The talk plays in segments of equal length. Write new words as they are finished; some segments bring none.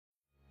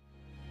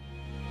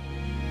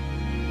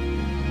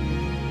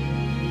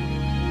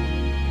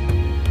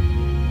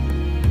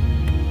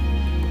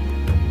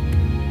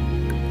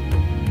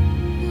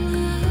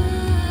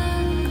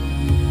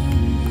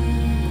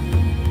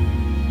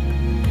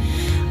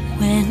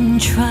When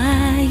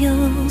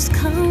trials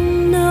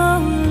come, no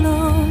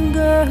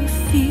longer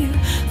fear,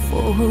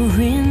 for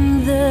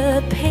in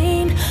the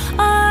pain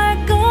our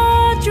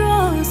God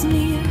draws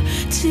near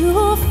to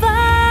a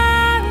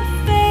fire of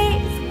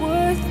faith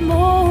worth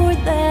more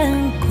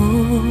than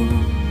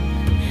gold.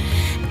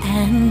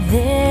 And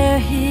there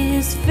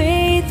His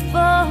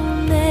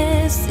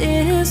faithfulness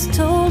is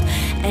told,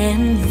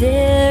 and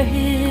there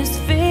His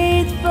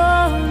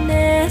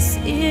faithfulness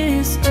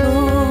is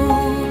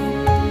told.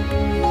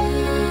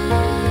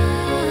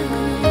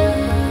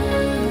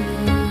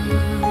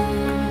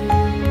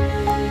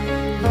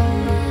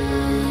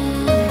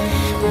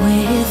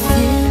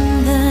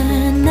 Within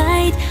the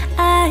night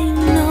I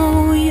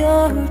know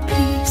your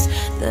peace.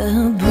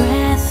 The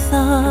breath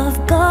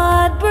of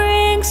God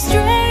brings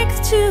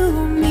strength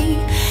to me,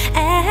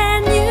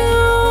 and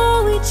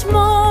new each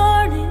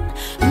morning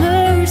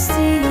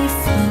mercy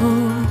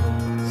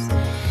flows.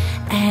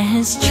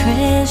 As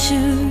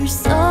treasures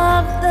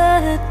of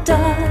the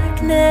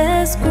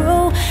darkness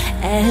grow,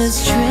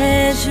 as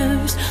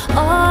treasures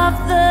of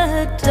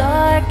the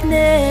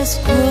darkness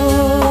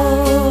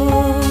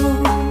grow.